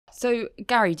So,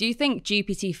 Gary, do you think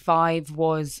GPT-5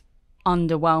 was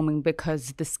underwhelming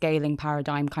because the scaling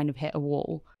paradigm kind of hit a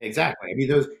wall? Exactly. I mean,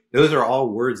 those are all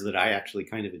words that I actually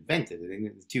kind of invented. In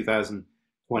the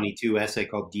 2022 essay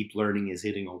called "Deep Learning is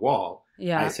Hitting a Wall," I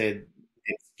Yeah. said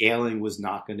that scaling was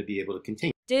not going to be able to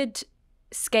continue. Did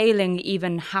scaling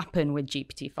even happen with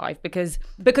GPT-5? Because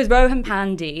Rohan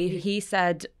Pandey, he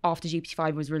said after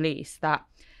GPT-5 was released that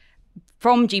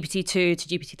from GPT-2 to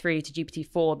GPT-3 to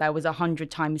GPT-4, there was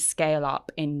 100 times scale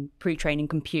up in pre-training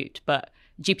compute, but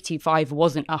GPT-5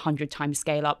 wasn't 100 times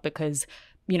scale up because,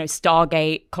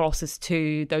 Stargate, Colossus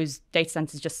 2, those data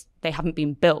centers just, they haven't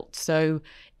been built. So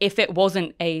if it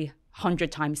wasn't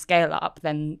 100 times scale up,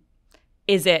 then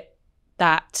is it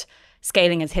that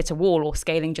scaling has hit a wall or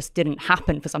scaling just didn't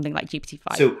happen for something like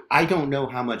GPT-5? So I don't know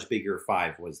how much bigger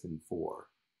 5 was than 4,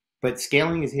 but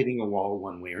scaling is hitting a wall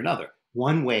one way or another.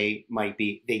 One way might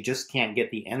be they just can't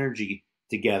get the energy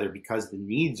together because the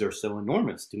needs are so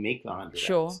enormous to make the 100x.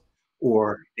 Sure.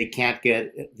 Or they can't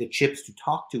get the chips to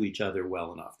talk to each other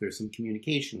well enough. There's some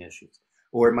communication issues.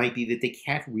 Or it might be that they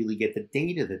can't really get the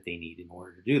data that they need in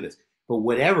order to do this. But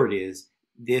whatever it is,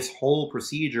 this whole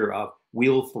procedure of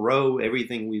we'll throw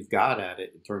everything we've got at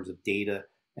it in terms of data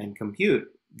and compute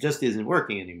just isn't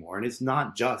working anymore. And it's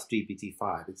not just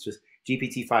GPT-5. It's just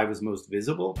GPT-5 is most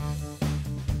visible.